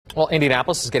Well,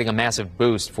 Indianapolis is getting a massive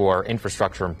boost for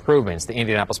infrastructure improvements. The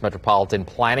Indianapolis Metropolitan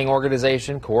Planning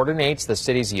Organization coordinates the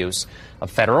city's use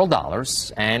of federal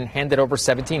dollars and handed over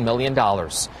 $17 million.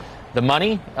 The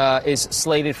money is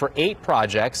slated for 8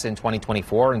 projects in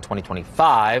 2024 and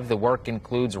 2025. The work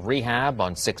includes rehab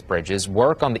on 6 bridges,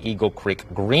 work on the Eagle Creek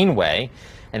Greenway,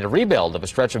 and a rebuild of a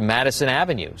stretch of Madison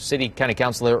Avenue. City County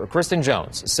Councilor Kristen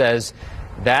Jones says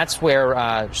that's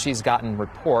where she's gotten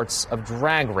reports of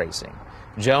drag racing.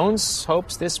 Jones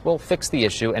hopes this will fix the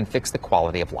issue and fix the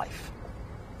quality of life.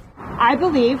 I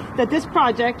believe that this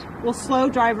project will slow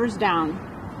drivers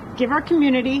down, give our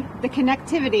community the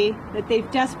connectivity that they've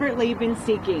desperately been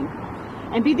seeking,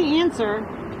 and be the answer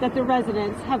that the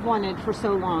residents have wanted for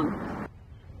so long.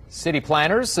 City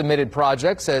planners submitted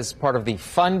projects as part of the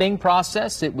funding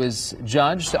process. It was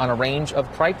judged on a range of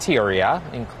criteria,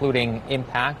 including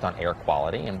impact on air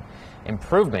quality and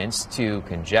improvements to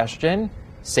congestion,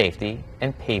 safety,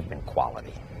 and pavement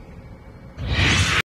quality.